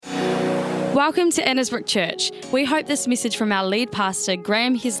Welcome to Annesbrook Church. We hope this message from our lead pastor,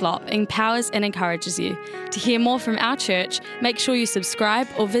 Graham Hislop, empowers and encourages you. To hear more from our church, make sure you subscribe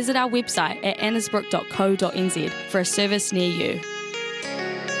or visit our website at annesbrook.co.nz for a service near you.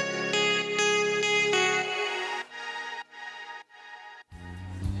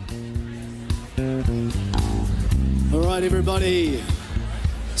 All right, everybody.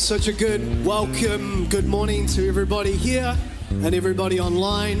 Such a good welcome. Good morning to everybody here and everybody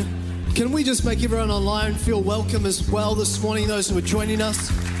online. Can we just make everyone online feel welcome as well this morning, those who are joining us?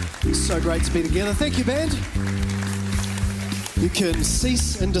 It's so great to be together. Thank you, band. You can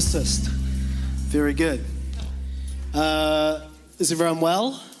cease and desist. Very good. Is everyone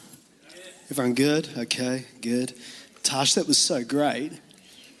well? Everyone good? Okay, good. Tash, that was so great.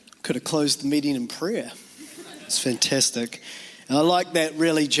 Could have closed the meeting in prayer. It's fantastic. And I like that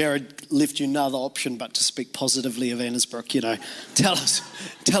really Jared left you another option but to speak positively of Annesbrook, you know.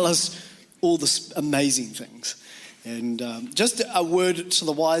 Tell us all the amazing things. And just a word to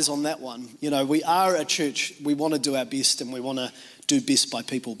the wise on that one. You know, we are a church, we want to do our best and we want to do best by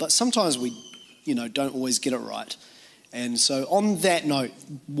people. But sometimes we, don't always get it right. And so on that note,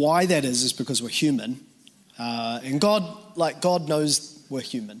 why that is because we're human. And God knows we're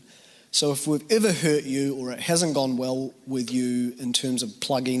human. So if we've ever hurt you or it hasn't gone well with you in terms of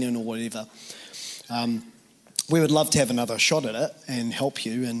plugging in or whatever, we would love to have another shot at it and help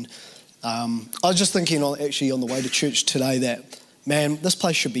you. And I was just thinking on the way to church today that, man, this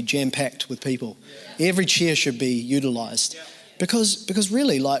place should be jam-packed with people. Yeah. Every chair should be utilised. Yeah. Because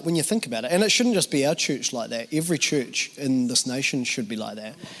really, like, when you think about it, and it shouldn't just be our church like that, every church in this nation should be like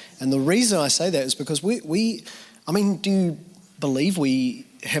that. And the reason I say that is because do you believe we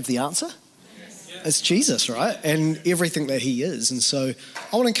have the answer? Yes. It's Jesus, right? And everything that he is. And so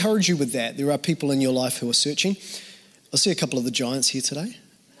I want to encourage you with that. There are people in your life who are searching. I see a couple of the Giants here today.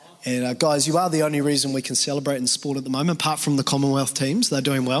 And guys, you are the only reason we can celebrate in sport at the moment, apart from the Commonwealth teams. They're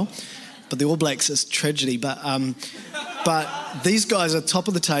doing well. But the All Blacks is tragedy. But these guys are top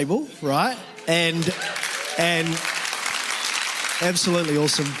of the table, right? And absolutely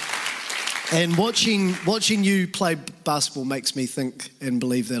awesome. And watching you play basketball makes me think and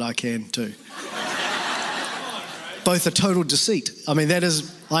believe that I can too. Both a total deceit. I mean,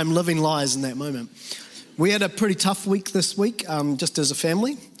 I'm living lies in that moment. We had a pretty tough week this week, just as a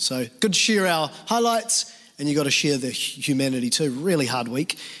family. So good to share our highlights, and you got to share the humanity too. Really hard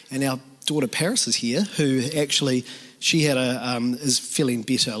week. And our daughter Paris is here, who actually, she had is feeling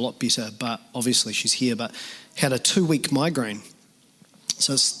better, a lot better, but obviously she's here, but had a 2-week migraine.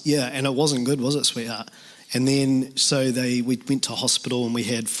 So and it wasn't good, was it, sweetheart? And then we went to hospital and we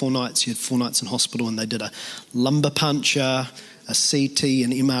had 4 nights. You had 4 nights in hospital, and they did a lumbar puncture, a CT,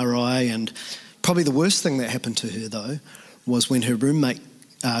 an MRI, and probably the worst thing that happened to her though was when her roommate.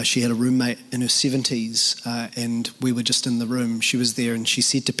 She had a roommate in her 70s, and we were just in the room. She was there, and she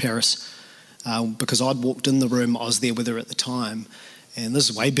said to Paris, because I'd walked in the room, I was there with her at the time. And this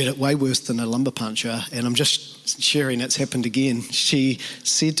is way worse than a lumbar puncture. And I'm just sharing, it's happened again. She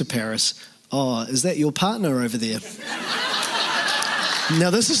said to Paris, "Oh, is that your partner over there?" Now,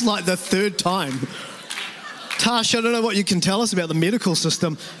 this is like the 3rd time. Tash, I don't know what you can tell us about the medical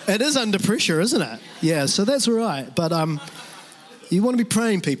system. It is under pressure, isn't it? Yeah, so that's all right. But you want to be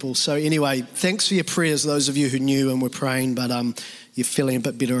praying, people. So anyway, thanks for your prayers, those of you who knew and were praying. But you're feeling a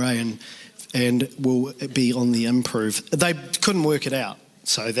bit better, and will be on the improve. They couldn't work it out,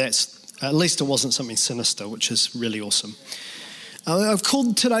 so that's at least it wasn't something sinister, which is really awesome. I've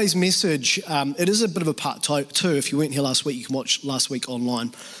called today's message, it is a bit of a part 2. If you weren't here last week, you can watch last week online.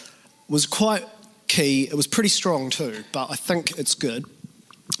 It was quite key. It was pretty strong too, but I think it's good.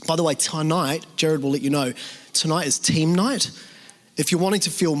 By the way, tonight, Jared will let you know, tonight is team night. If you're wanting to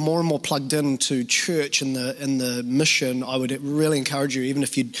feel more and more plugged into church and the mission, I would really encourage you, even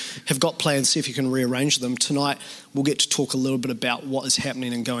if you have got plans, see if you can rearrange them. Tonight, we'll get to talk a little bit about what is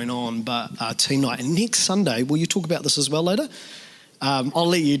happening and going on, but team night. And next Sunday, will you talk about this as well later? I'll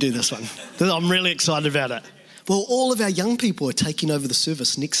let you do this one. I'm really excited about it. Well, all of our young people are taking over the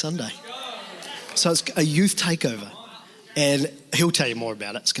service next Sunday. So it's a youth takeover. And he'll tell you more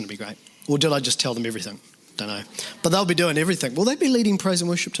about it. It's going to be great. Or did I just tell them everything? Don't know. But they'll be doing everything. Will they be leading praise and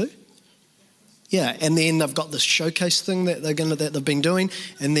worship too? Yeah, and then they've got this showcase thing that they've been doing,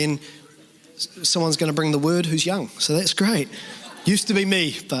 and then someone's going to bring the word who's young. So that's great. Used to be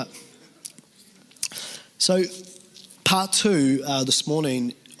me, but... So part 2 this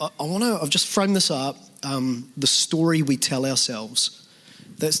morning, I've just framed this up, the story we tell ourselves.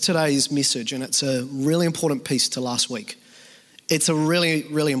 That's today's message, and it's a really important piece to last week. It's a really,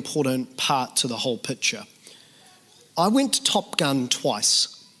 really important part to the whole picture. I went to Top Gun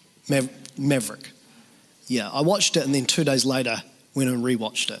twice. Maverick. Yeah, I watched it and then 2 days later went and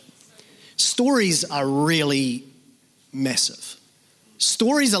rewatched it. Stories are really massive.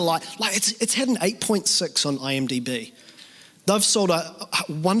 Stories are like it's had an 8.6 on IMDb. They've sold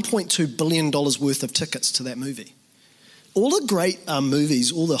 $1.2 billion worth of tickets to that movie. All the great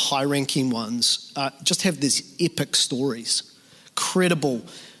movies, all the high-ranking ones, just have these epic stories. Credible.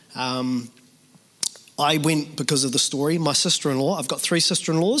 I went because of the story. My sister-in-law, I've got 3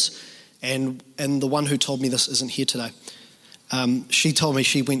 sister-in-laws, and the one who told me this isn't here today. She told me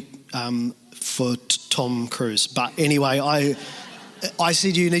she went for Tom Cruise. But anyway, I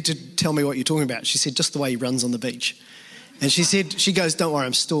said, you need to tell me what you're talking about. She said, just the way he runs on the beach. And she goes, don't worry,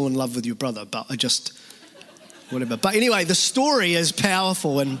 I'm still in love with your brother, but I just, whatever. But anyway, the story is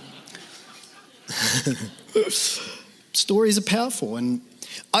powerful, and stories are powerful. And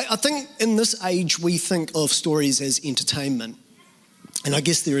I think in this age, we think of stories as entertainment. And I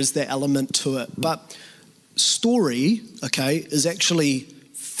guess there is that element to it. But story, okay, is actually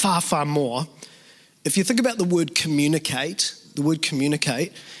far, far more. If you think about the word communicate,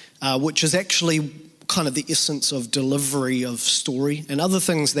 which is actually kind of the essence of delivery of story and other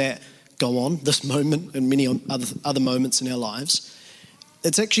things that go on this moment and many other moments in our lives,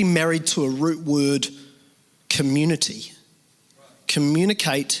 it's actually married to a root word, community.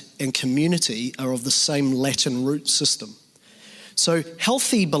 Communicate and community are of the same Latin root system. So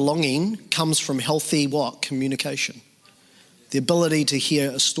healthy belonging comes from healthy what? Communication. The ability to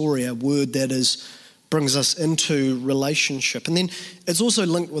hear a story, a word that brings us into relationship. And then it's also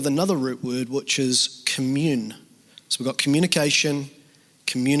linked with another root word, which is commune. So we've got communication,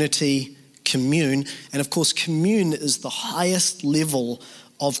 community, commune. And of course, commune is the highest level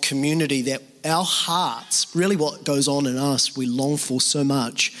of community that our hearts, really what goes on in us, we long for so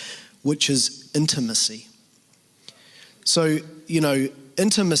much, which is intimacy. So,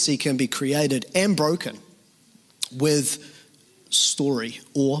 intimacy can be created and broken with story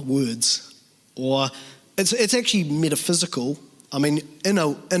or words. Or it's actually metaphysical. I mean, in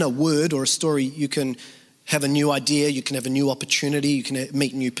a word or a story, you can have a new idea, you can have a new opportunity, you can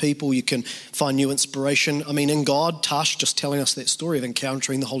meet new people, you can find new inspiration. I mean, in God, Tash just telling us that story of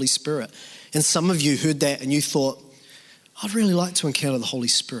encountering the Holy Spirit. And some of you heard that and you thought, I'd really like to encounter the Holy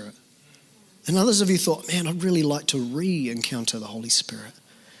Spirit. And others of you thought, man, I'd really like to re-encounter the Holy Spirit.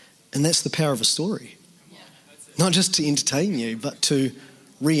 And that's the power of a story. Not just to entertain you, but to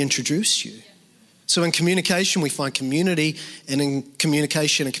reintroduce you. So in communication, we find community, and in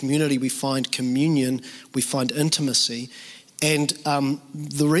communication and community, we find communion, we find intimacy. And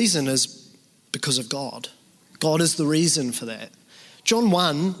the reason is because of God. God is the reason for that. John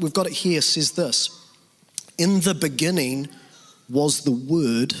 1, we've got it here, says this: in the beginning was the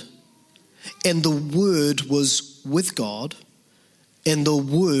Word, and the Word was with God, and the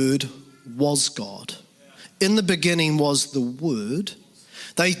Word was God. In the beginning was the Word.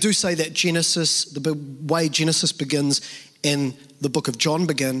 They do say that Genesis, the way Genesis begins and the book of John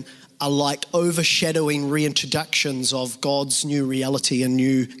begin, are like overshadowing reintroductions of God's new reality and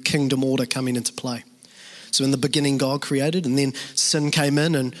new kingdom order coming into play. So in the beginning, God created, and then sin came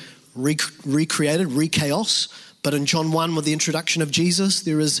in and recreated, re-chaos. But in John 1, with the introduction of Jesus,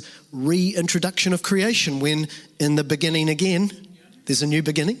 there is reintroduction of creation when in the beginning again, there's a new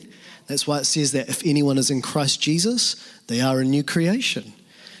beginning. That's why it says that if anyone is in Christ Jesus, they are a new creation.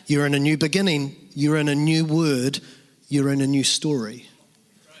 You're in a new beginning, you're in a new word, you're in a new story.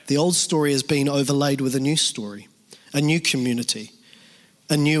 The old story has been overlaid with a new story, a new community,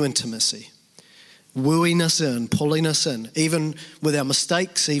 a new intimacy, wooing us in, pulling us in, even with our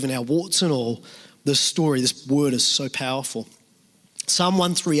mistakes, even our warts and all. This story, this word is so powerful. Psalm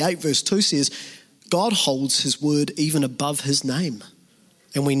 138 verse 2 says, God holds his word even above his name.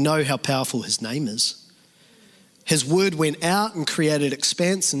 And we know how powerful his name is. His word went out and created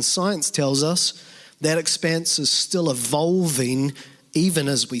expanse, and science tells us that expanse is still evolving even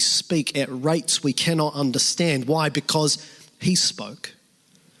as we speak at rates we cannot understand. Why? Because he spoke.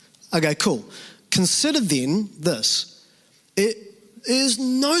 Okay, cool. Consider then this. It is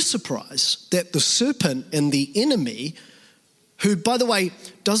no surprise that the serpent and the enemy, who, by the way,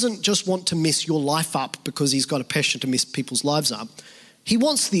 doesn't just want to mess your life up because he's got a passion to mess people's lives up, he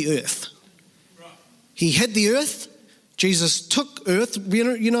wants the earth. He had the earth. Jesus took earth.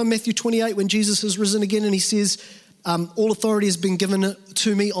 You know Matthew 28 when Jesus is risen again and he says, all authority has been given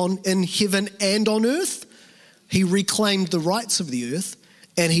to me in heaven and on earth. He reclaimed the rights of the earth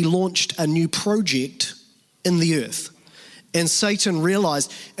and he launched a new project in the earth. And Satan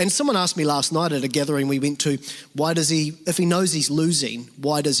realized, and someone asked me last night at a gathering we went to, why does he, if he knows he's losing,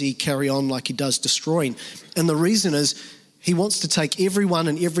 why does he carry on like he does destroying? And the reason is, he wants to take everyone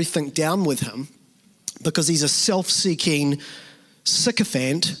and everything down with him because he's a self-seeking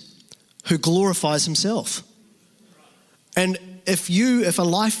sycophant who glorifies himself. And if a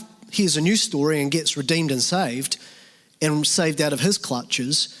life hears a new story and gets redeemed and saved out of his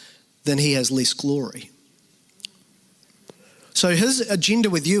clutches, then he has less glory. So his agenda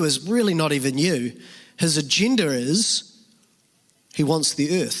with you is really not even you. His agenda is he wants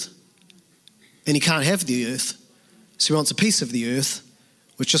the earth. And he can't have the earth. So he wants a piece of the earth,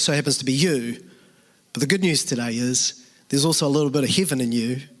 which just so happens to be you. But the good news today is there's also a little bit of heaven in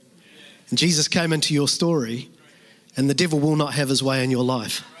you. And Jesus came into your story, and the devil will not have his way in your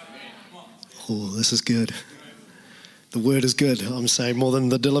life. Oh, this is good. The word is good, I'm saying, more than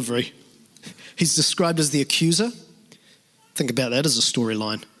the delivery. He's described as the accuser. Think about that as a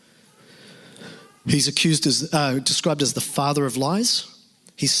storyline. He's described as the father of lies.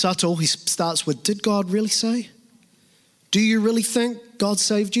 He's subtle. He starts with, did God really say? Do you really think God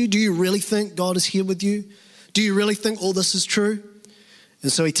saved you? Do you really think God is here with you? Do you really think all this is true?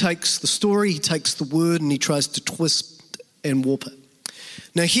 And so he takes the story, he takes the word, and he tries to twist and warp it.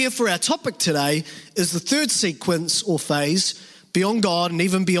 Now here for our topic today is the third sequence or phase beyond God and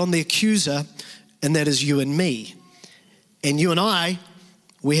even beyond the accuser, and that is you and me. And you and I,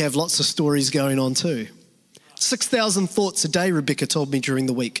 we have lots of stories going on too. 6,000 thoughts a day, Rebecca told me during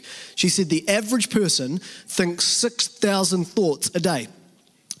the week. She said the average person thinks 6,000 thoughts a day.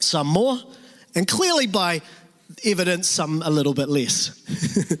 Some more, and clearly by evidence, some a little bit less.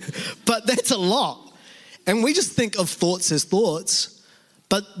 But that's a lot. And we just think of thoughts as thoughts.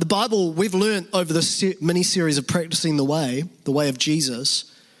 But the Bible, we've learned over this mini-series of practicing the way of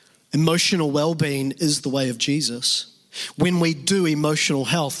Jesus, emotional well-being is the way of Jesus. When we do emotional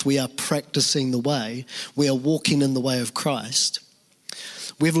health, we are practicing the way. We are walking in the way of Christ.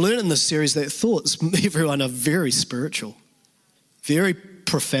 We've learned in this series that thoughts, everyone, are very spiritual, very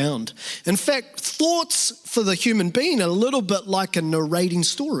profound. In fact, thoughts for the human being are a little bit like a narrating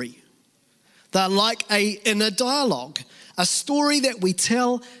story. They're like an inner dialogue, a story that we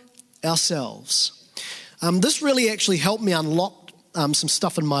tell ourselves. This really actually helped me unlock some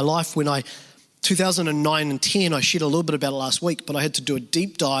stuff in my life when 2009 and 10, I shared a little bit about it last week, but I had to do a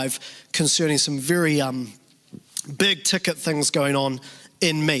deep dive concerning some very big ticket things going on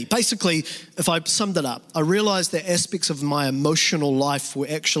in me. Basically, if I summed it up, I realized that aspects of my emotional life were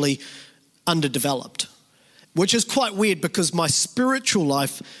actually underdeveloped, which is quite weird because my spiritual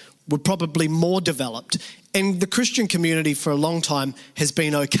life were probably more developed. And the Christian community for a long time has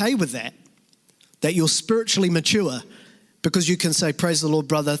been okay with that you're spiritually mature because you can say, praise the Lord,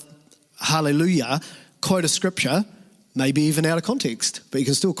 brother, hallelujah, quote a scripture, maybe even out of context, but you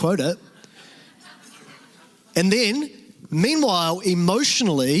can still quote it. And then, meanwhile,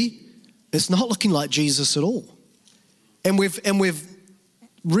 emotionally, it's not looking like Jesus at all. And we've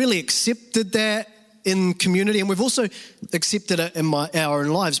really accepted that in community, and we've also accepted it in our own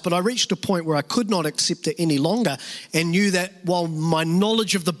lives. But I reached a point where I could not accept it any longer and knew that while my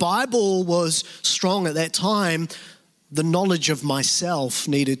knowledge of the Bible was strong at that time, the knowledge of myself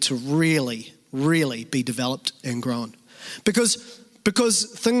needed to really, really be developed and grown. Because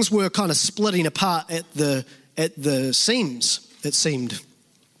things were kind of splitting apart at the seams, it seemed.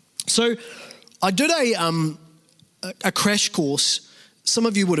 So I did a crash course. Some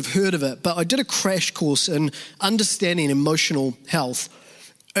of you would have heard of it, but I did a crash course in understanding emotional health.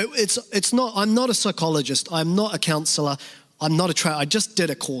 I'm not a psychologist. I'm not a counselor. I'm not a trainer. I just did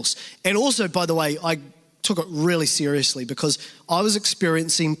a course. And also, by the way, I took it really seriously because I was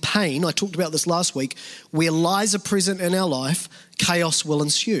experiencing pain. I talked about this last week. Where lies are present in our life, chaos will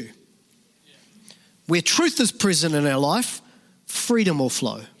ensue. Where truth is present in our life, freedom will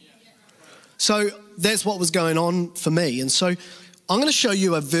flow. So that's what was going on for me. And so I'm going to show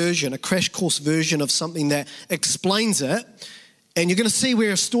you a crash course version of something that explains it. And you're going to see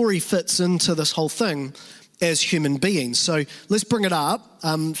where a story fits into this whole thing as human beings. So let's bring it up.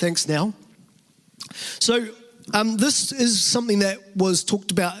 Thanks, Nell. So this is something that was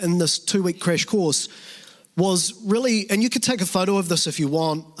talked about in this 2-week crash course, was really, and you could take a photo of this if you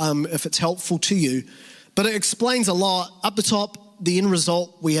want, if it's helpful to you, but it explains a lot. Up the top, the end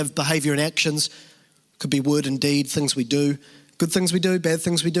result, we have behavior and actions. Could be word and deed, things we do, good things we do, bad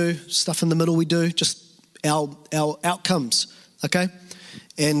things we do, stuff in the middle we do, just our outcomes, okay?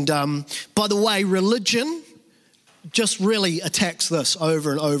 And by the way, religion just really attacks this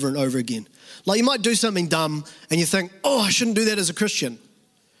over and over and over again. Like you might do something dumb and you think, oh, I shouldn't do that as a Christian.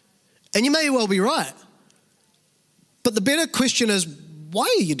 And you may well be right. But the better question is, why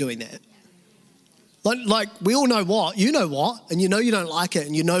are you doing that? Like we all know what, and you know you don't like it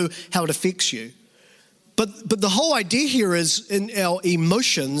and you know how it affects you. But the whole idea here is in our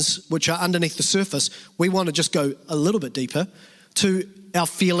emotions, which are underneath the surface, we want to just go a little bit deeper to our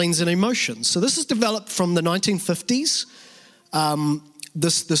feelings and emotions. So this is developed from the 1950s,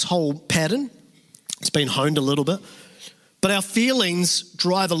 this whole pattern. It's been honed a little bit. But our feelings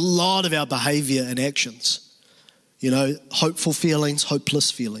drive a lot of our behavior and actions. You know, hopeful feelings,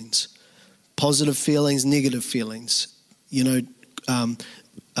 hopeless feelings, positive feelings, negative feelings, you know,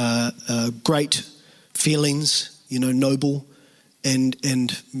 great feelings, you know, noble and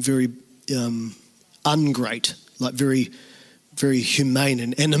very ungrate, like very, very humane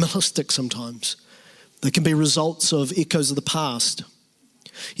and animalistic sometimes. They can be results of echoes of the past.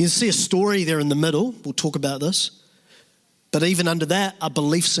 You can see a story there in the middle. We'll talk about this. But even under that are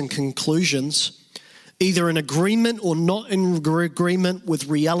beliefs and conclusions, either in agreement or not in agreement with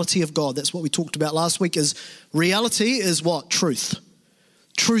reality of God. That's what we talked about last week. Is reality is what? Truth.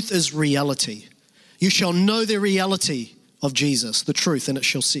 Truth is reality. You shall know the reality of Jesus, the truth, and it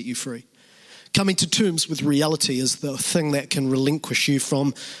shall set you free. Coming to terms with reality is the thing that can relinquish you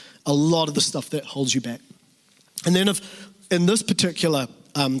from a lot of the stuff that holds you back. And then in this particular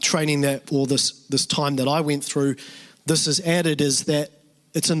training or this time that I went through, this is added is that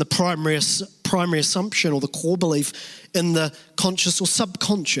it's in the primary assumption or the core belief in the conscious or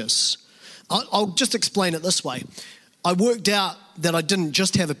subconscious. I'll just explain it this way. I worked out that I didn't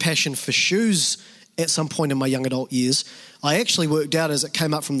just have a passion for shoes at some point in my young adult years. I actually worked out as it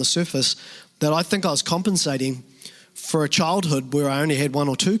came up from the surface that I think I was compensating for a childhood where I only had 1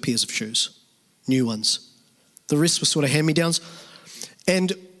 or 2 pairs of shoes, new ones. The rest were sort of hand-me-downs.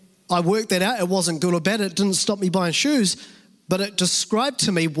 And I worked that out. It wasn't good or bad. It didn't stop me buying shoes, but it described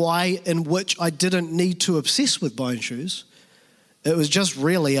to me why in which I didn't need to obsess with buying shoes. It was just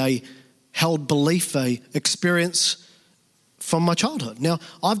really a held belief, a experience from my childhood. Now,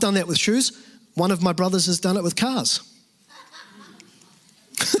 I've done that with shoes. One of my brothers has done it with cars.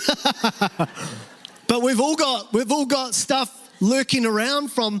 But we've all got stuff lurking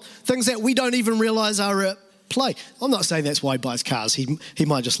around from things that we don't even realize are at play. I'm not saying that's why he buys cars. He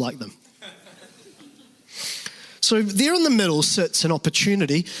might just like them. So there in the middle sits an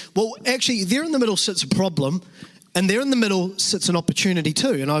opportunity. Well, actually, there in the middle sits a problem, and there in the middle sits an opportunity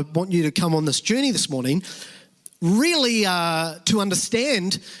too. And I want you to come on this journey this morning, really to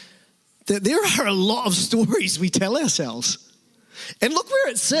understand that there are a lot of stories we tell ourselves. And look where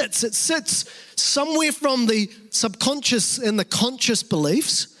it sits. It sits somewhere from the subconscious and the conscious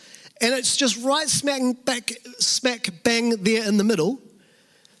beliefs, and it's just right smack bang there in the middle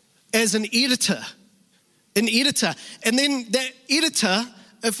as an editor. And then that editor,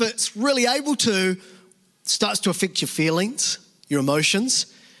 if it's really able to, starts to affect your feelings, your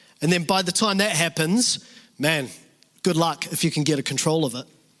emotions. And then by the time that happens, man, good luck if you can get a control of it,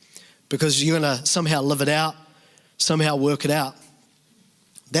 because you're going to somehow live it out, somehow work it out.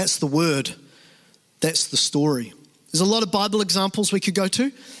 That's the word. That's the story. There's a lot of Bible examples we could go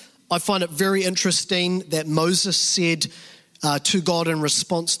to. I find it very interesting that Moses said to God in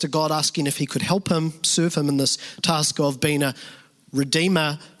response to God asking if he could help him, serve him in this task of being a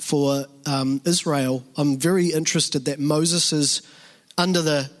redeemer for Israel. I'm very interested that Moses is under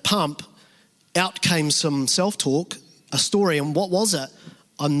the pump. Out came some self-talk, a story, and what was it?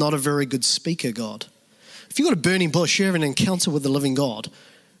 I'm not a very good speaker, God. If you've got a burning bush, you have an encounter with the living God,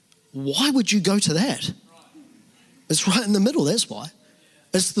 why would you go to that? It's right in the middle, that's why.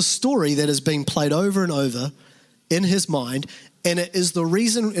 It's the story that is being played over and over in his mind, and it is the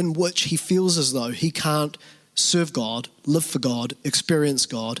reason in which he feels as though he can't serve God, live for God, experience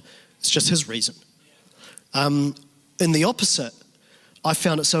God. It's just his reason. In the opposite, I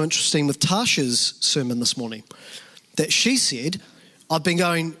found it so interesting with Tasha's sermon this morning that she said, I've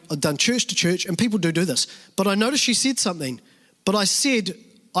done church to church, and people do this, but I noticed she said something, but I said,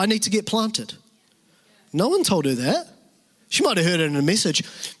 I need to get planted. No one told her that. She might have heard it in a message.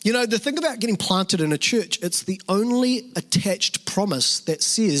 You know, the thing about getting planted in a church, it's the only attached promise that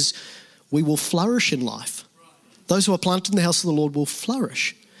says we will flourish in life. Those who are planted in the house of the Lord will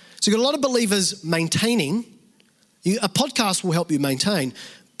flourish. So you've got a lot of believers maintaining. A podcast will help you maintain,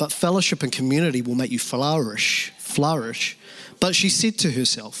 but fellowship and community will make you flourish. But she said to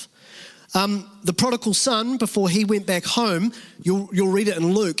herself, the prodigal son, before he went back home, you'll read it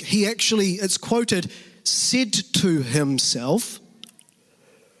in Luke, it's quoted, said to himself,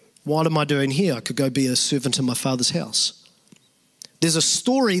 what am I doing here? I could go be a servant in my father's house. There's a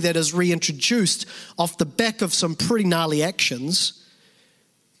story that is reintroduced off the back of some pretty gnarly actions,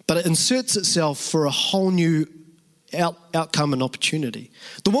 but it inserts itself for a whole new outcome and opportunity.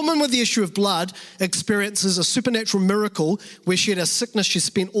 The woman with the issue of blood experiences a supernatural miracle where she had a sickness she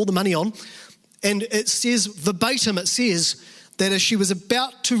spent all the money on, And it says, verbatim, it says that as she was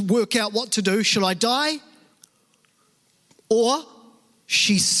about to work out what to do, should I die? Or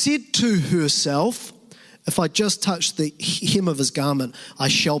she said to herself, if I just touch the hem of his garment, I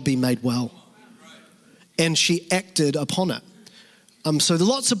shall be made well. And she acted upon it. So there are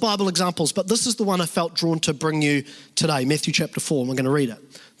lots of Bible examples, but this is the one I felt drawn to bring you today, Matthew chapter 4, and we're going to read it.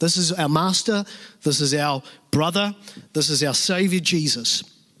 This is our master, this is our brother, this is our Savior, Jesus.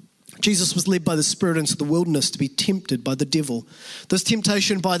 Jesus was led by the Spirit into the wilderness to be tempted by the devil. This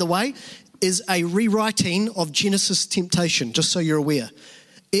temptation, by the way, is a rewriting of Genesis temptation, just so you're aware.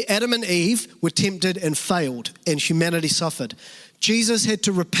 Adam and Eve were tempted and failed, and humanity suffered. Jesus had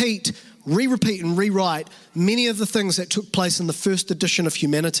to re-repeat and rewrite many of the things that took place in the first edition of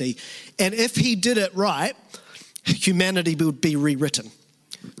humanity. And if he did it right, humanity would be rewritten.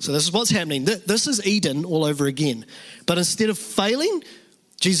 So this is what's happening. This is Eden all over again. But instead of failing,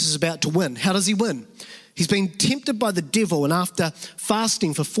 Jesus is about to win. How does he win? He's been tempted by the devil, and after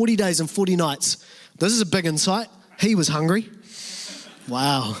fasting for 40 days and 40 nights, this is a big insight, he was hungry.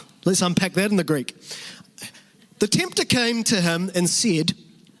 Wow. Let's unpack that in the Greek. The tempter came to him and said,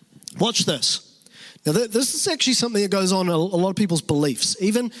 watch this. Now, this is actually something that goes on in a lot of people's beliefs.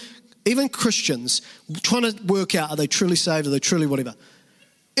 Even Christians trying to work out, are they truly saved? Are they truly whatever?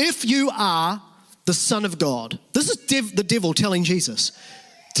 If you are the Son of God, this is the devil telling Jesus,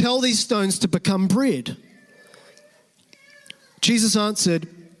 tell these stones to become bread. Jesus answered,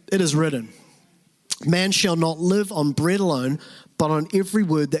 it is written, man shall not live on bread alone, but on every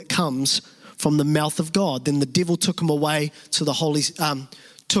word that comes from the mouth of God. Then the devil took him to the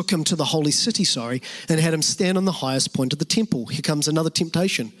holy city, and had him stand on the highest point of the temple. Here comes another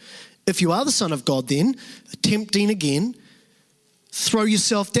temptation. If you are the Son of God, then, tempting again, throw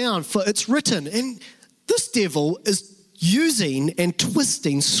yourself down, for it's written. And this devil is using and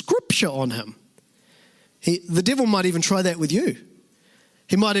twisting scripture on him. The devil might even try that with you.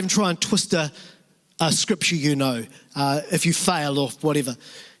 He might even try and twist a scripture if you fail or whatever.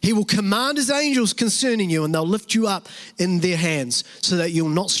 He will command his angels concerning you, and they'll lift you up in their hands so that you'll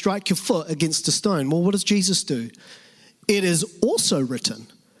not strike your foot against a stone. Well, what does Jesus do? It is also written,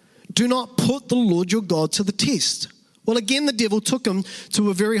 do not put the Lord your God to the test. Well, again, the devil took him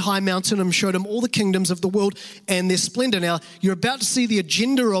to a very high mountain and showed him all the kingdoms of the world and their splendor. Now, you're about to see the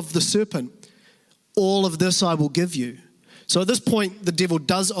agenda of the serpent. All of this I will give you. So at this point, the devil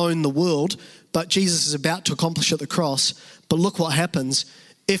does own the world, but Jesus is about to accomplish at the cross. But look what happens.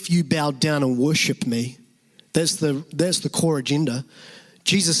 If you bow down and worship me, that's the core agenda.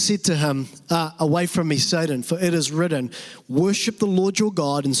 Jesus said to him, away from me, Satan, for it is written, worship the Lord your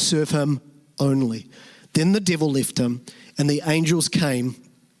God and serve him only. Then the devil left him, and the angels came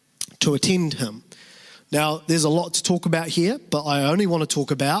to attend him. Now, there's a lot to talk about here, but I only want to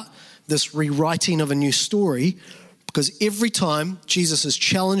talk about this rewriting of a new story, because every time Jesus is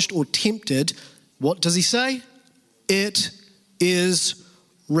challenged or tempted, what does he say? It is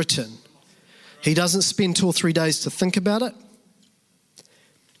written. He doesn't spend 2 or 3 days to think about it.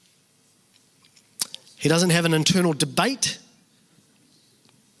 He doesn't have an internal debate.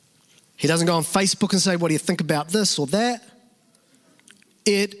 He doesn't go on Facebook and say, what do you think about this or that?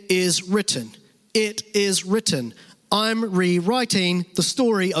 It is written. It is written. I'm rewriting the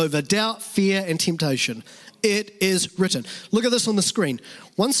story over doubt, fear, and temptation. It is written. Look at this on the screen.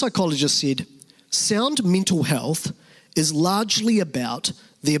 One psychologist said, sound mental health is largely about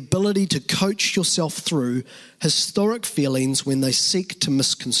the ability to coach yourself through historic feelings when they seek to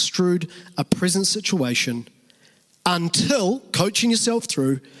misconstrue a present situation until, coaching yourself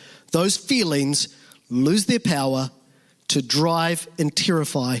through, those feelings lose their power to drive and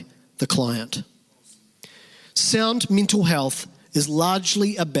terrify the client. Sound mental health is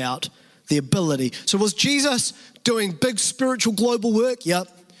largely about the ability. So was Jesus doing big spiritual global work? Yep.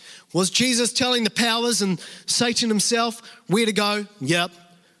 Was Jesus telling the powers and Satan himself where to go? Yep.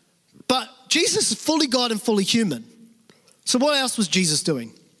 But Jesus is fully God and fully human. So what else was Jesus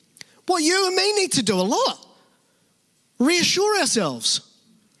doing? What you and me need to do a lot. Reassure ourselves.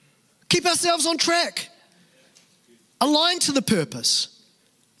 Keep ourselves on track. Align to the purpose.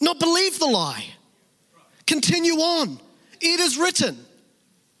 Not believe the lie. Continue on. It is written.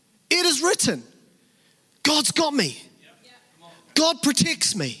 It is written. God's got me. God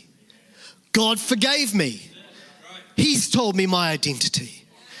protects me. God forgave me. He's told me my identity.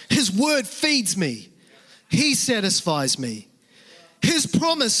 His word feeds me. He satisfies me. His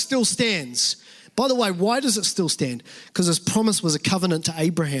promise still stands. By the way, why does it still stand? Because his promise was a covenant to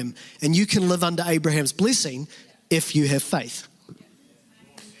Abraham, and you can live under Abraham's blessing if you have faith.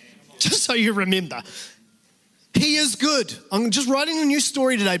 Just so you remember. He is good. I'm just writing a new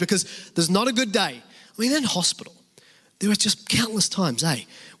story today because there's not a good day. I mean, in hospital, there were just countless times,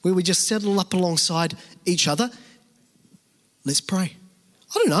 where we just settle up alongside each other. Let's pray.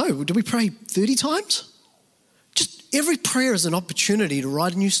 I don't know, do we pray 30 times? Just every prayer is an opportunity to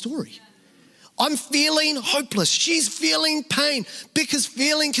write a new story. I'm feeling hopeless. She's feeling pain. Becca's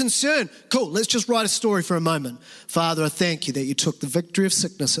feeling concern. Cool, let's just write a story for a moment. Father, I thank you that you took the victory of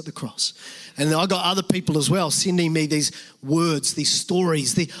sickness at the cross. And I got other people as well sending me these words, these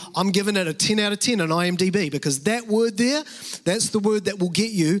stories. I'm giving it a 10 out of 10 on IMDb because that word there, that's the word that will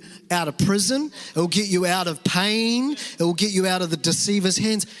get you out of prison. It will get you out of pain. It will get you out of the deceiver's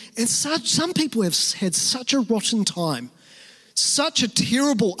hands. And some people have had such a rotten time, such a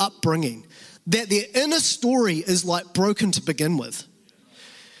terrible upbringing, that their inner story is like broken to begin with.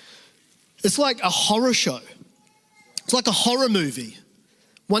 It's like a horror show. It's like a horror movie.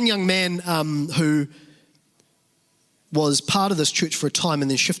 One young man who was part of this church for a time and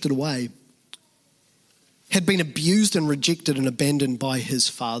then shifted away had been abused and rejected and abandoned by his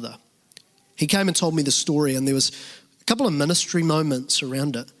father. He came and told me the story, and there was a couple of ministry moments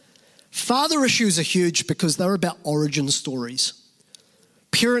around it. Father issues are huge because they're about origin stories.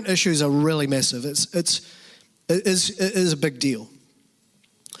 Parent issues are really massive. It is a big deal.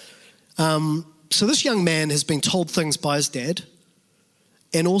 So this young man has been told things by his dad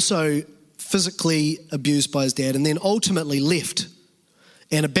and also physically abused by his dad and then ultimately left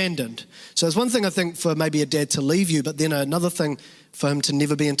and abandoned. So it's one thing, I think, for maybe a dad to leave you, but then another thing for him to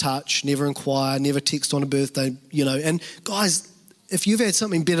never be in touch, never inquire, never text on a birthday, And guys, if you've had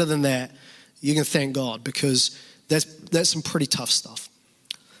something better than that, you can thank God because that's some pretty tough stuff.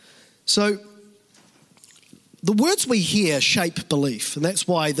 So the words we hear shape belief, and that's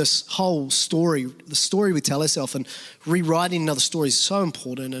why this whole story, the story we tell ourselves and rewriting another story is so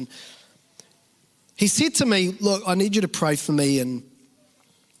important. And he said to me, look, I need you to pray for me, and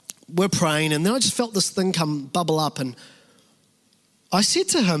we're praying, and then I just felt this thing bubble up, and I said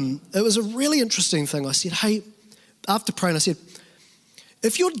to him, it was a really interesting thing. I said, hey, after praying, I said,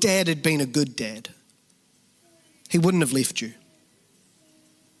 if your dad had been a good dad, he wouldn't have left you.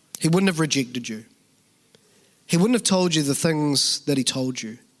 He wouldn't have rejected you. He wouldn't have told you the things that he told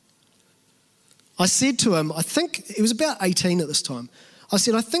you. I said to him, I think he was about 18 at this time. I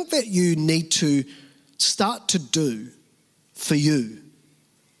said, I think that you need to start to do for you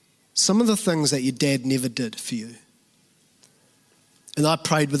some of the things that your dad never did for you. And I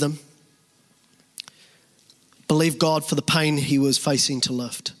prayed with him. Believed God for the pain he was facing to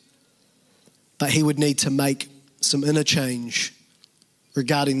lift. But he would need to make some inner change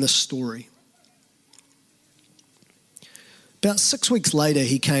regarding this story. About 6 weeks later,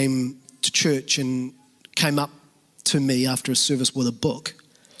 he came to church and came up to me after a service with a book.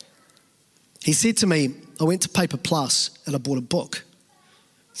 He said to me, I went to Paper Plus and I bought a book.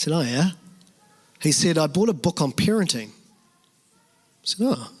 I said, oh yeah? He said, I bought a book on parenting. I said,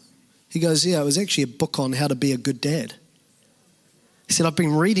 oh. He goes, yeah, it was actually a book on how to be a good dad. He said, I've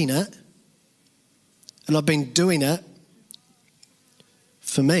been reading it and I've been doing it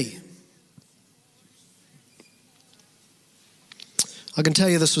for me. I can tell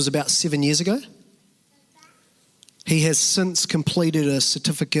you this was about 7 years ago. He has since completed a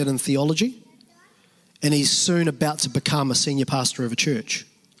certificate in theology, and he's soon about to become a senior pastor of a church.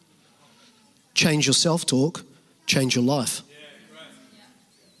 Change your self-talk, change your life.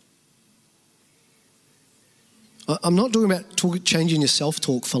 I'm not talking about changing your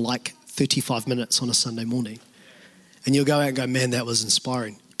self-talk for like 35 minutes on a Sunday morning. And you'll go out and go, man, that was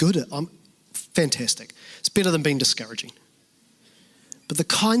inspiring. Good, fantastic. It's better than being discouraging. But the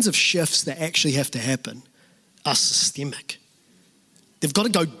kinds of shifts that actually have to happen are systemic. They've got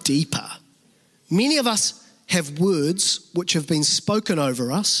to go deeper. Many of us have words which have been spoken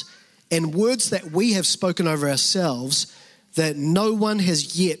over us and words that we have spoken over ourselves that no one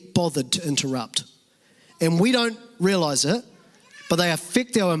has yet bothered to interrupt. And we don't realize it, but they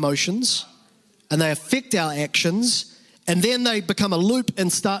affect our emotions and they affect our actions, and then they become a loop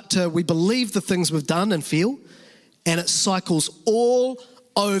and we believe the things we've done and feel, and it cycles all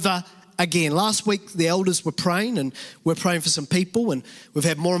over again. Last week, the elders were praying, and we're praying for some people, and we've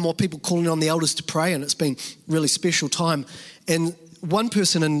had more and more people calling on the elders to pray, and it's been a really special time. And one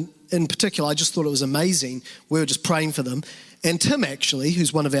person in particular, I just thought it was amazing. We were just praying for them. And Tim, actually,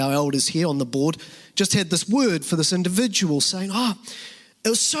 who's one of our elders here on the board, just had this word for this individual saying, it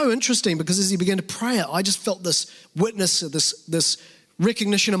was so interesting because as he began to pray it, I just felt this witness, this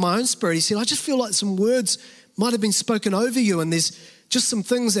recognition in my own spirit. He said, I just feel like some words might have been spoken over you, and there's just some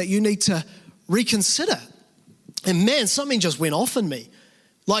things that you need to reconsider. And man, something just went off in me.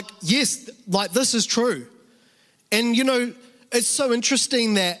 Like, yes, like this is true. And it's so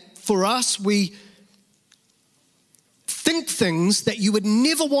interesting that for us, we think things that you would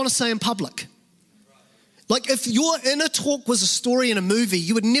never want to say in public. Like if your inner talk was a story in a movie,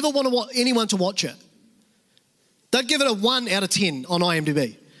 you would never want anyone to watch it. They'd give it a 1 out of 10 on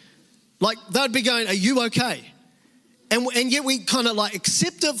IMDb. Like they'd be going, are you okay? And yet we kind of like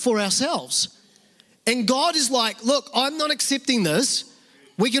accept it for ourselves. And God is like, look, I'm not accepting this.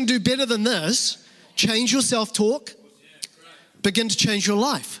 We can do better than this. Change your self-talk. Begin to change your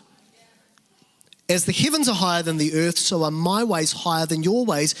life. As the heavens are higher than the earth, so are my ways higher than your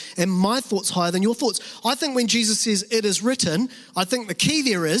ways, and my thoughts higher than your thoughts. I think when Jesus says it is written, I think the key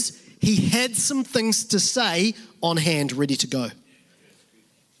there is he had some things to say on hand, ready to go.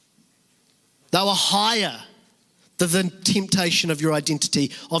 They were higher than the temptation of your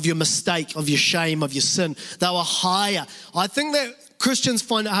identity, of your mistake, of your shame, of your sin. They were higher. I think that Christians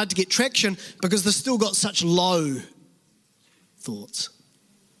find it hard to get traction because they've still got such low thoughts.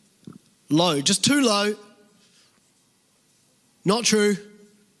 Low, just too low. Not true.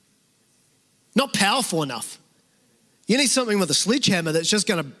 Not powerful enough. You need something with a sledgehammer that's just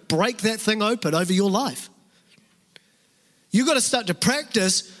going to break that thing open over your life. You've got to start to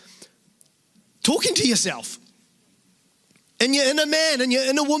practice talking to yourself. And your inner man and your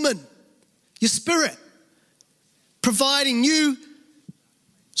inner woman. Your spirit. Providing new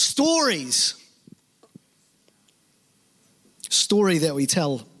stories. Story that we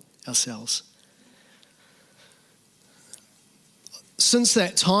tell ourselves. Since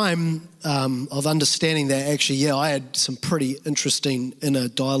that time of understanding that, actually, I had some pretty interesting inner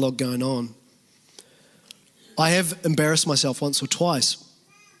dialogue going on. I have embarrassed myself once or twice.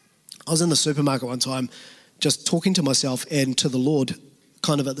 I was in the supermarket one time, just talking to myself and to the Lord,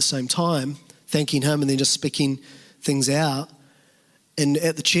 kind of at the same time, thanking him and then just speaking things out. And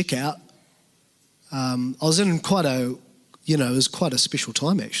at the checkout, I was in quite a, it was quite a special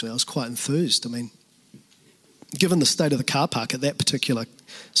time actually. I was quite enthused. I mean, given the state of the car park at that particular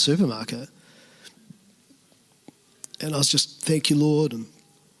supermarket. And I was just, thank you, Lord. And,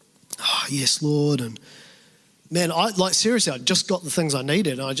 oh, yes, Lord. And man, seriously, I just got the things I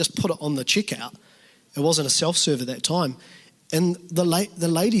needed and I just put it on the checkout. It wasn't a self-serve at that time. And the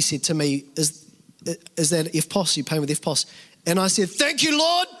lady said to me, is that EFTPOS? You pay with EFTPOS? And I said, thank you,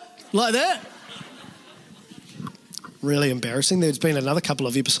 Lord, like that. Really embarrassing. There's been another couple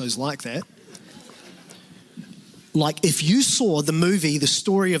of episodes like that. Like if you saw the movie, the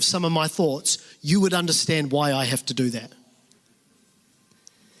story of some of my thoughts, you would understand why I have to do that.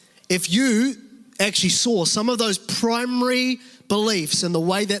 If you actually saw some of those primary beliefs and the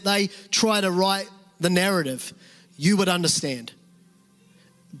way that they try to write the narrative, you would understand.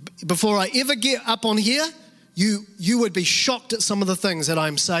 Before I ever get up on here, you would be shocked at some of the things that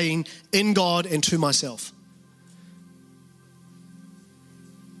I'm saying in God and to myself.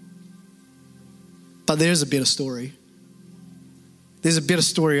 But there's a better story. There's a better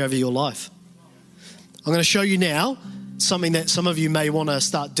story over your life. I'm going to show you now something that some of you may want to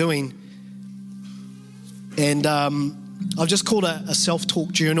start doing. And I've just called it a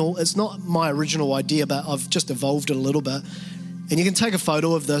self-talk journal. It's not my original idea, but I've just evolved it a little bit. And you can take a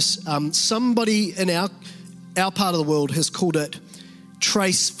photo of this. Somebody in our part of the world has called it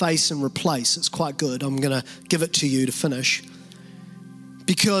trace, face, and replace. It's quite good. I'm going to give it to you to finish.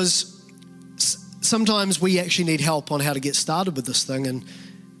 Because sometimes we actually need help on how to get started with this thing and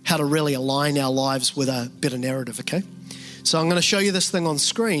how to really align our lives with a better narrative, okay? So I'm going to show you this thing on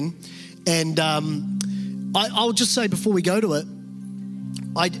screen. And I'll just say before we go to it,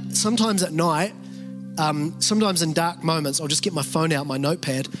 sometimes at night, sometimes in dark moments, I'll just get my phone out, my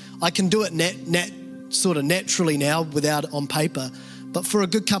notepad. I can do it sort of naturally now without it on paper. But for a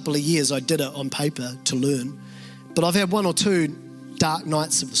good couple of years, I did it on paper to learn. But I've had one or two dark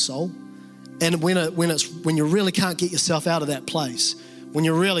nights of the soul. And when you really can't get yourself out of that place, when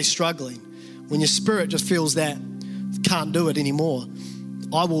you're really struggling, when your spirit just feels that can't do it anymore,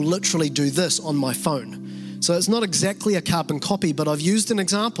 I will literally do this on my phone. So it's not exactly a carbon copy, but I've used an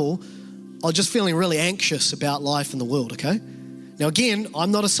example. I'm just feeling really anxious about life in the world, okay? Now again,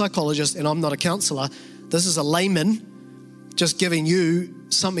 I'm not a psychologist and I'm not a counselor. This is a layman just giving you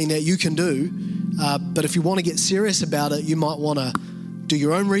something that you can do. But if you want to get serious about it, you might want to do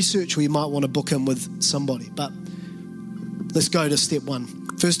your own research or you might want to book in with somebody. But let's go to step one.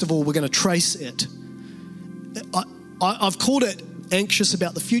 First of all, we're going to trace it. I've called it anxious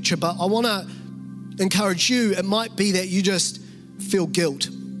about the future, but I want to encourage you. It might be that you just feel guilt,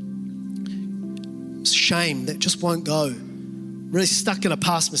 shame that just won't go, really stuck in a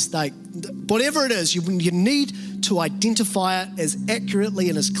past mistake. Whatever it is, you need to identify it as accurately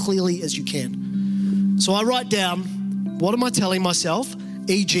and as clearly as you can. So I write down, what am I telling myself?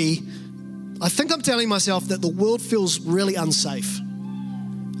 E.g., I think I'm telling myself that the world feels really unsafe.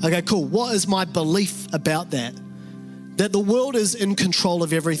 Okay, cool. What is my belief about that? That the world is in control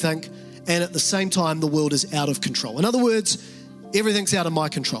of everything, and at the same time, the world is out of control. In other words, everything's out of my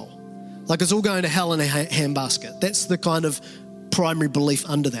control. Like it's all going to hell in a handbasket. That's the kind of primary belief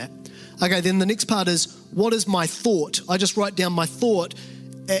under that. Okay, then the next part is, what is my thought? I just write down my thought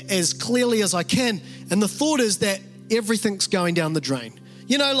as clearly as I can. And the thought is that everything's going down the drain.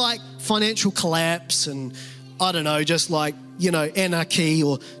 You know, like financial collapse and, I don't know, just like, you know, anarchy,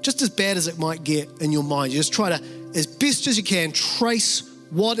 or just as bad as it might get in your mind. You just try to, as best as you can, trace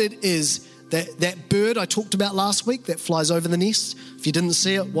what it is, that bird I talked about last week that flies over the nest. If you didn't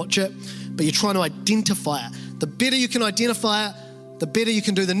see it, watch it. But you're trying to identify it. The better you can identify it, the better you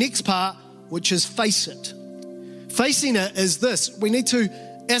can do the next part, which is face it. Facing it is this. We need to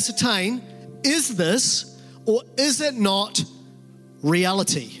ascertain, is this or is it not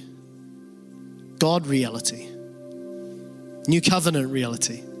reality? God reality. New covenant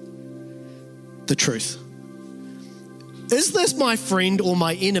reality. The truth. Is this my friend or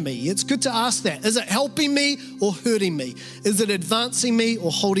my enemy? It's good to ask that. Is it helping me or hurting me? Is it advancing me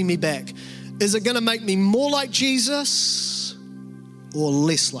or holding me back? Is it going to make me more like Jesus or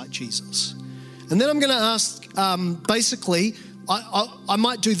less like Jesus? And then I'm going to ask, basically, I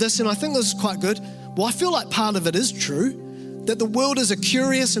might do this, and I think this is quite good. Well, I feel like part of it is true, that the world is a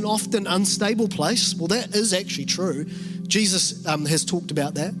curious and often unstable place. Well, that is actually true. Jesus has talked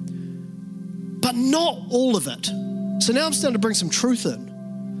about that. But not all of it. So now I'm starting to bring some truth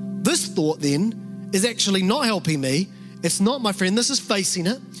in. This thought then is actually not helping me. It's not my friend. This is facing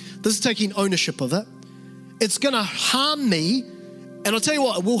it. This is taking ownership of it. It's going to harm me. And I'll tell you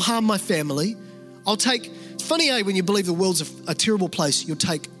what, it will harm my family. It's funny, when you believe the world's a terrible place, you'll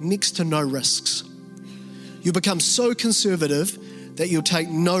take next to no risks. You become so conservative that you'll take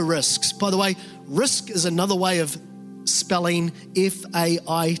no risks. By the way, risk is another way of spelling Faith,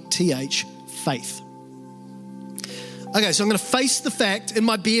 faith. Okay, so I'm going to face the fact in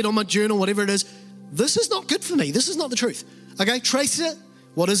my bed, on my journal, whatever it is. This is not good for me. This is not the truth. Okay, trace it.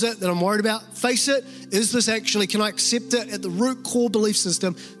 What is it that I'm worried about? Face it. Is this actually, can I accept it at the root core belief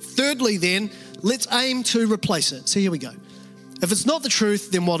system? Thirdly then, let's aim to replace it. So here we go. If it's not the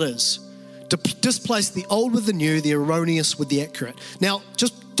truth, then what is? To displace the old with the new, the erroneous with the accurate. Now,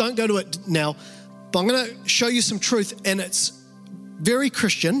 just don't go to it now, but I'm going to show you some truth, and it's very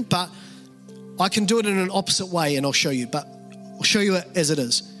Christian, but I can do it in an opposite way, and I'll show you, but I'll show you it as it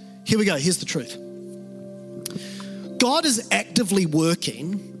is. Here we go. Here's the truth. God is actively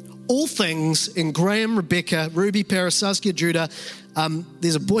working all things in Graham, Rebecca, Ruby, Paris, Saskia, Judah.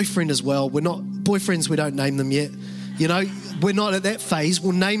 There's a boyfriend as well. We're not boyfriends. We don't name them yet. You know, we're not at that phase.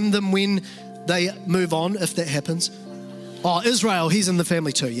 We'll name them when they move on, if that happens. Oh, Israel, he's in the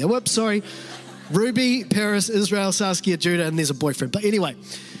family too. Yeah, whoops, sorry. Ruby, Paris, Israel, Saskia, Judah, and there's a boyfriend. But anyway,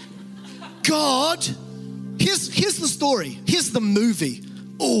 God, here's the story. Here's the movie.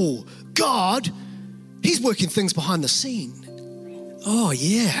 Oh, God, he's working things behind the scene. Oh,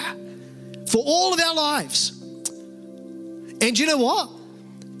 yeah. For all of our lives. And you know what?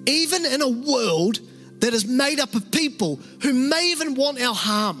 Even in a world that is made up of people who may even want our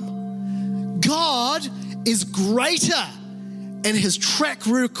harm, God is greater, and his track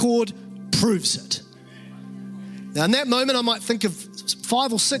record proves it. Now, in that moment, I might think of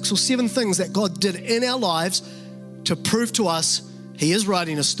 5 or 6 or 7 things that God did in our lives to prove to us he is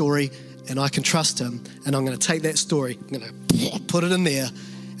writing a story, and I can trust him. And I'm going to take that story, I'm going to put it in there,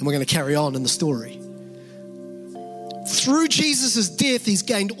 and we're going to carry on in the story. Through Jesus' death, he's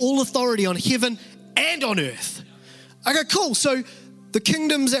gained all authority on heaven and on earth. Okay, cool. So the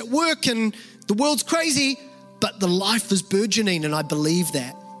kingdom's at work and the world's crazy, but the life is burgeoning, and I believe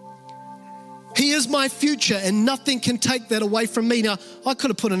that. He is my future, and nothing can take that away from me. Now, I could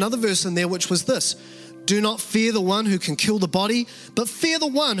have put another verse in there, which was this: do not fear the one who can kill the body, but fear the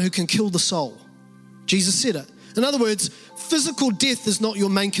one who can kill the soul. Jesus said it. In other words, physical death is not your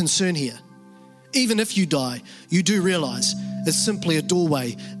main concern here. Even if you die, you do realize it's simply a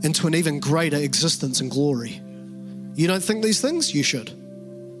doorway into an even greater existence and glory. You don't think these things? You should.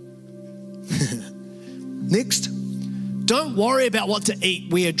 Next, don't worry about what to eat,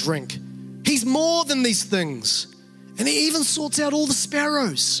 wear, drink. He's more than these things. And he even sorts out all the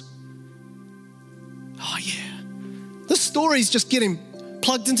sparrows. Oh yeah. This story's just getting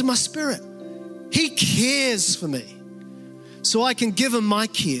plugged into my spirit. He cares for me, so I can give him my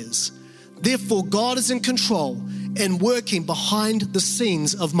cares. Therefore, God is in control and working behind the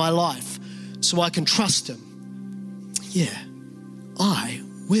scenes of my life, so I can trust him. Yeah, I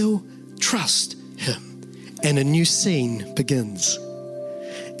will trust him. and a new scene begins.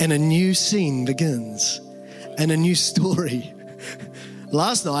 And a new scene begins. And a new story.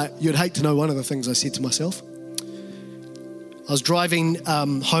 Last night, you'd hate to know one of the things I said to myself. I was driving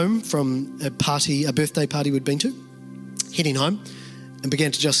home from a birthday party we'd been to, heading home, and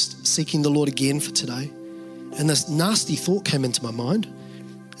began to just seeking the Lord again for today. And this nasty thought came into my mind.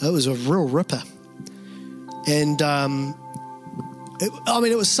 It was a real ripper. And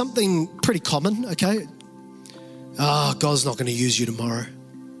it was something pretty common, okay? God's not going to use you tomorrow.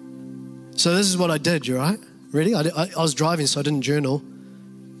 So this is what I did, you right? Ready? I was driving, so I didn't journal.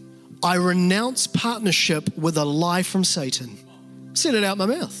 I renounced partnership with a lie from Satan. Said it out my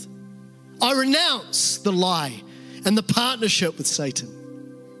mouth. I renounce the lie and the partnership with Satan.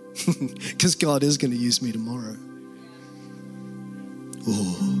 Because God is going to use me tomorrow.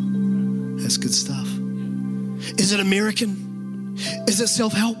 Oh, that's good stuff. Is it American? Is it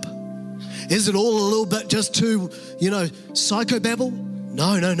self-help? Is it all a little bit just too, psychobabble?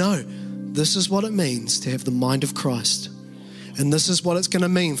 No. This is what it means to have the mind of Christ. And this is what it's going to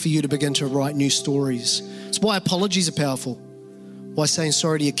mean for you to begin to write new stories. It's why apologies are powerful. Why saying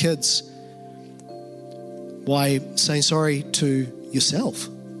sorry to your kids. Why saying sorry to yourself.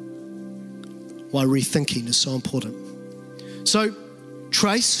 Why rethinking is so important. So,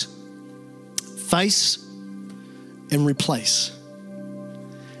 trace, face, and replace.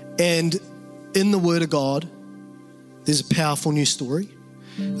 And in the Word of God, there's a powerful new story.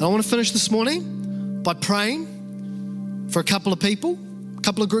 And I want to finish this morning by praying for a couple of people, a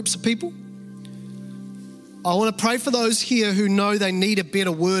couple of groups of people. I want to pray for those here who know they need a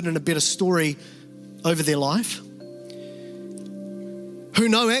better word and a better story over their life. Who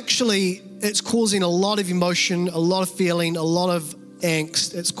know actually it's causing a lot of emotion, a lot of feeling, a lot of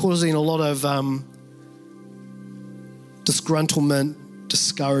angst. It's causing a lot of disgruntlement,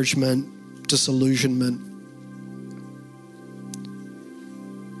 discouragement, disillusionment.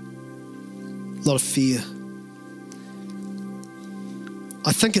 A lot of fear.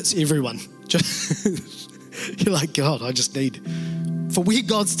 I think it's everyone. You're like, God, I just need, for where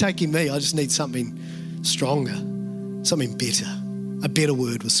God's taking me, I just need something stronger, something better. A better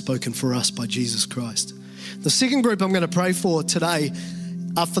word was spoken for us by Jesus Christ. The second group I'm going to pray for today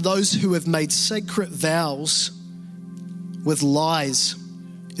are for those who have made sacred vows with lies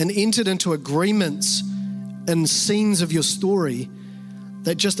and entered into agreements and scenes of your story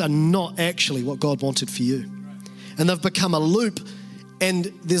that just are not actually what God wanted for you. And they've become a loop and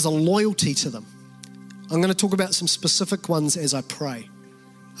there's a loyalty to them. I'm going to talk about some specific ones as I pray,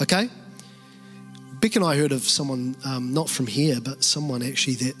 okay? Beck and I heard of someone, not from here, but someone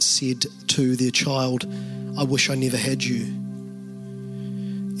actually that said to their child, I wish I never had you.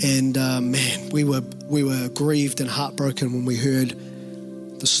 And man, we were grieved and heartbroken when we heard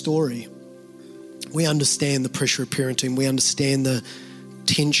the story. We understand the pressure of parenting. We understand the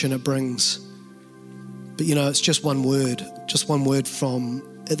tension it brings. But it's just one word from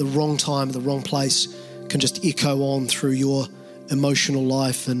at the wrong time, at the wrong place, can just echo on through your emotional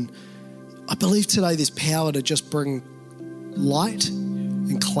life. And I believe today there's power to just bring light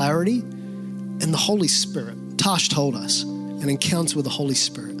and clarity and the Holy Spirit. Tash told us, an encounter with the Holy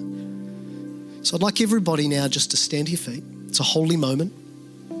Spirit. So I'd like everybody now just to stand to your feet. It's a holy moment.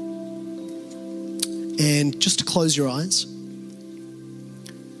 And just to close your eyes.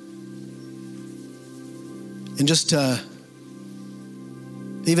 And just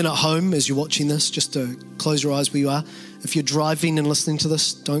even at home as you're watching this, just to close your eyes where you are. If you're driving and listening to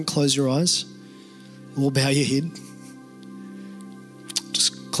this, don't close your eyes or bow your head.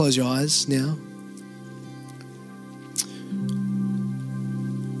 Just close your eyes now.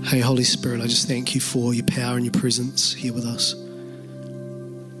 Hey, Holy Spirit, I just thank you for your power and your presence here with us.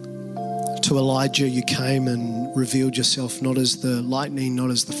 To Elijah, you came and revealed yourself not as the lightning, not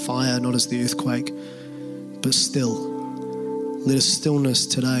as the fire, not as the earthquake, but still. Let a stillness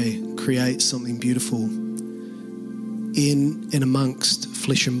today create something beautiful in and amongst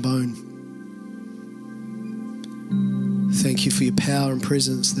flesh and bone. Thank you for your power and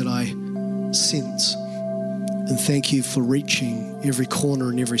presence that I sense. And thank you for reaching every corner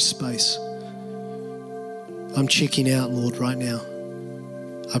and every space. I'm checking out, Lord, right now.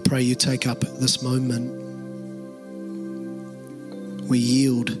 I pray you take up this moment. We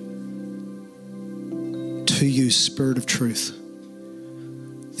yield to you, Spirit of Truth.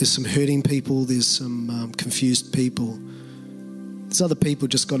 There's some hurting people. There's some confused people. There's other people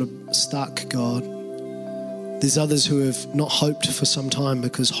just got stuck, God. There's others who have not hoped for some time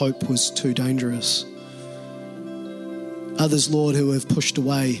because hope was too dangerous. Others, Lord, who have pushed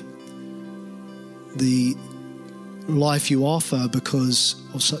away the life you offer because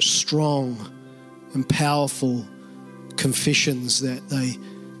of such strong and powerful confessions that they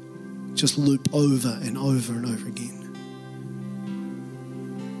just loop over and over and over again.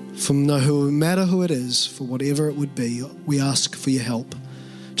 From no matter who it is, for whatever it would be, we ask for your help.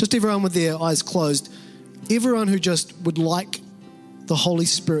 Just everyone with their eyes closed, everyone who just would like the Holy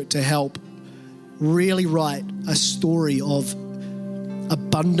Spirit to help really write a story of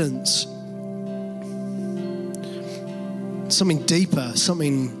abundance, something deeper,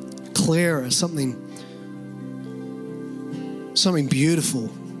 something clearer, something beautiful.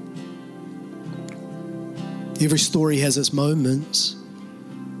 Every story has its moments.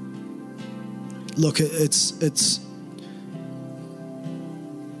 Look, it's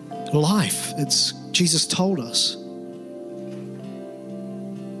life. It's Jesus told us.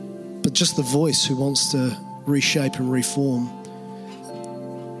 But just the voice who wants to reshape and reform.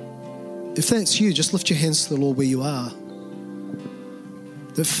 If that's you, just lift your hands to the Lord where you are.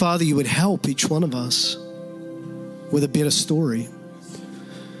 That, Father, you would help each one of us with a better story.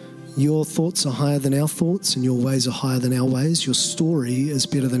 Your thoughts are higher than our thoughts, and your ways are higher than our ways. Your story is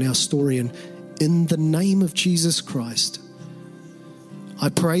better than our story. And in the name of Jesus Christ, I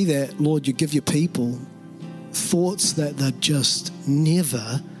pray that, Lord, you give your people thoughts that they've just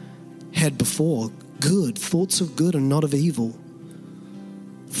never had before. Good, thoughts of good and not of evil.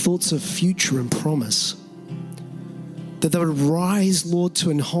 Thoughts of future and promise. That they would rise, Lord,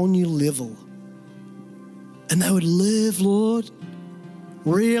 to a whole new level. And they would live, Lord,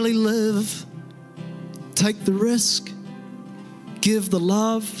 really live, take the risk, give the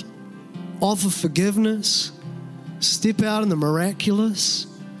love, offer forgiveness, step out in the miraculous,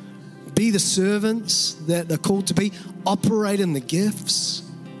 be the servants that they're called to be, operate in the gifts.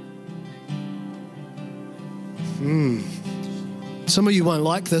 Some of you won't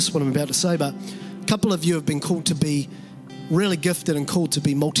like this, what I'm about to say, but a couple of you have been called to be really gifted and called to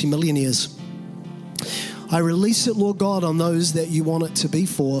be multimillionaires. I release it, Lord God, on those that you want it to be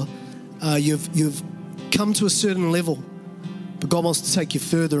for. You've come to a certain level, but God wants to take you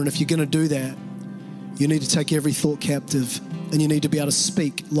further. And if you're going to do that, you need to take every thought captive, and you need to be able to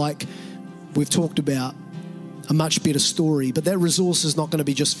speak, like we've talked about, a much better story. But that resource is not going to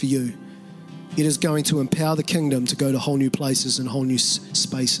be just for you. It is going to empower the kingdom to go to whole new places and whole new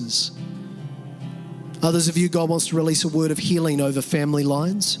spaces. Others of you, God wants to release a word of healing over family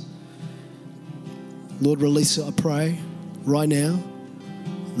lines. Lord, release it, I pray, right now.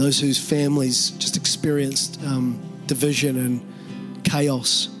 Those whose families just experienced division and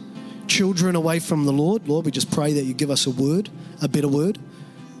chaos. Children away from the Lord, Lord, we just pray that you give us a word, a better word.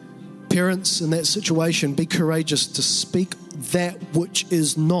 Parents in that situation, be courageous to speak that which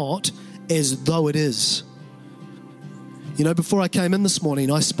is not as though it is. You know, before I came in this morning,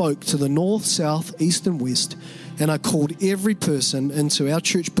 I spoke to the north, south, east and west, and I called every person into our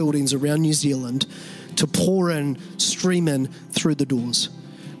church buildings around New Zealand to pour in, stream in through the doors.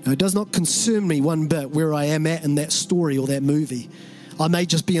 Now, it does not concern me one bit where I am at in that story or that movie. I may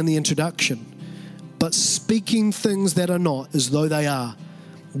just be in the introduction, but speaking things that are not as though they are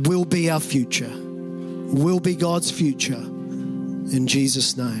will be our future, will be God's future. In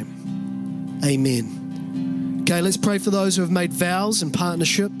Jesus' name. Amen. Okay, let's pray for those who have made vows and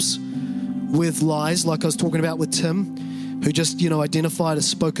partnerships with lies, like I was talking about with Tim, who just, identified a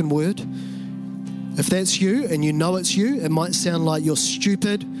spoken word. If that's you and you know it's you, it might sound like you're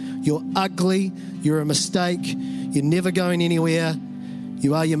stupid, you're ugly, you're a mistake, you're never going anywhere,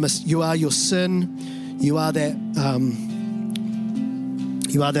 you are your sin, you are that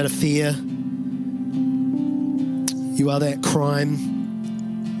affair, you are that crime.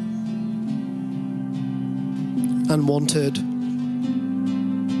 Unwanted,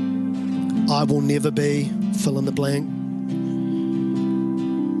 I will never be, fill in the blank.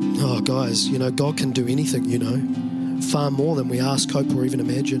 Oh, guys, God can do anything, far more than we ask, hope, or even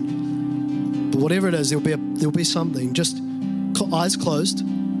imagine. But whatever it is, there'll be something. Just eyes closed.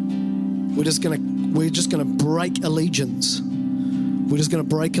 We're just gonna break allegiance. We're just gonna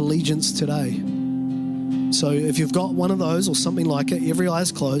break allegiance today. So if you've got one of those or something like it, every eye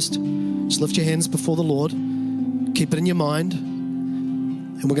is closed. Just lift your hands before the Lord. Keep it in your mind,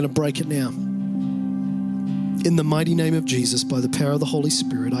 and we're going to break it now. In the mighty name of Jesus, by the power of the Holy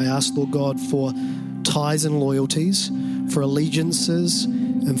Spirit, I ask, Lord God, for ties and loyalties, for allegiances,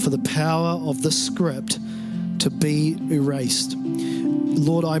 and for the power of the script to be erased.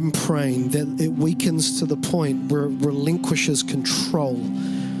 Lord, I'm praying that it weakens to the point where it relinquishes control.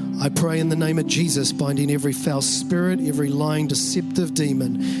 I pray in the name of Jesus, binding every foul spirit, every lying, deceptive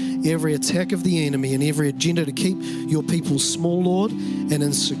demon, every attack of the enemy, and every agenda to keep your people small, Lord, and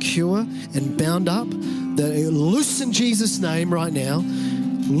insecure and bound up, that loose in Jesus' name right now.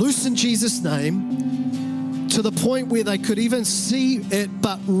 Loose in Jesus' name. to the point where they could even see it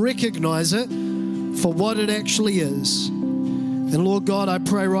but recognize it for what it actually is. And Lord God, I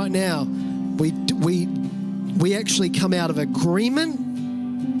pray right now, we actually come out of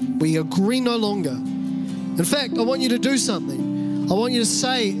agreement. We agree no longer. In fact, I want you to do something. I want you to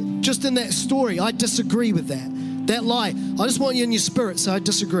say, just in that story, I disagree with that lie. I just want you in your spirit, say, I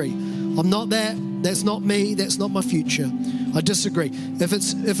disagree. I'm not that. That's not me. That's not my future. I disagree. If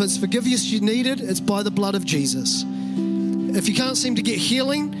it's forgiveness you needed, it's by the blood of Jesus. If you can't seem to get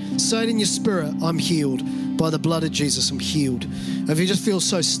healing, say it in your spirit, I'm healed. By the blood of Jesus, I'm healed. If you just feel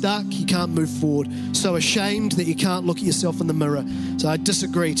so stuck, you can't move forward, so ashamed that you can't look at yourself in the mirror, so I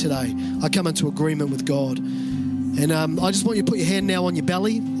disagree today. I come into agreement with God. And I just want you to put your hand now on your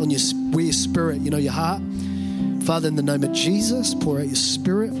belly, on where your spirit, your heart. Father, in the name of Jesus, pour out your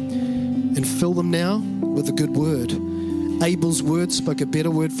spirit and fill them now with a good word. Abel's word spoke a better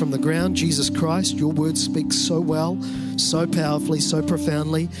word from the ground. Jesus Christ, your word speaks so well, so powerfully, so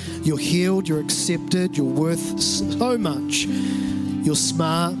profoundly. You're healed, you're accepted, you're worth so much. You're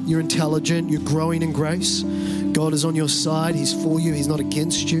smart, you're intelligent, you're growing in grace. God is on your side, He's for you, He's not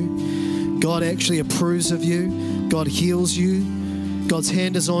against you. God actually approves of you. God heals you. God's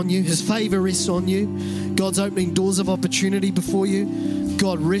hand is on you. His favor rests on you. God's opening doors of opportunity before you.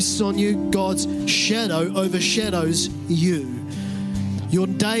 God rests on you. God's shadow overshadows you. Your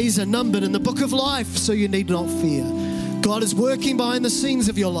days are numbered in the book of life, so you need not fear. God is working behind the scenes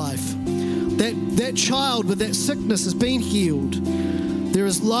of your life. That child with that sickness has been healed. There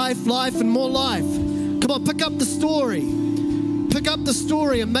is life, and more life. Come on, pick up the story. Pick up the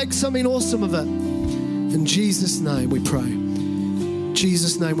story and make something awesome of it. In Jesus' name we pray.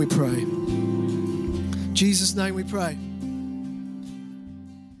 Jesus' name we pray. Jesus' name we pray.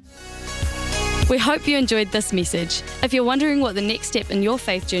 We hope you enjoyed this message. If you're wondering what the next step in your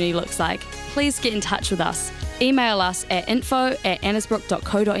faith journey looks like, please get in touch with us. Email us at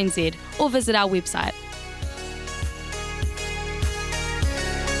info@annesbrook.co.nz or visit our website.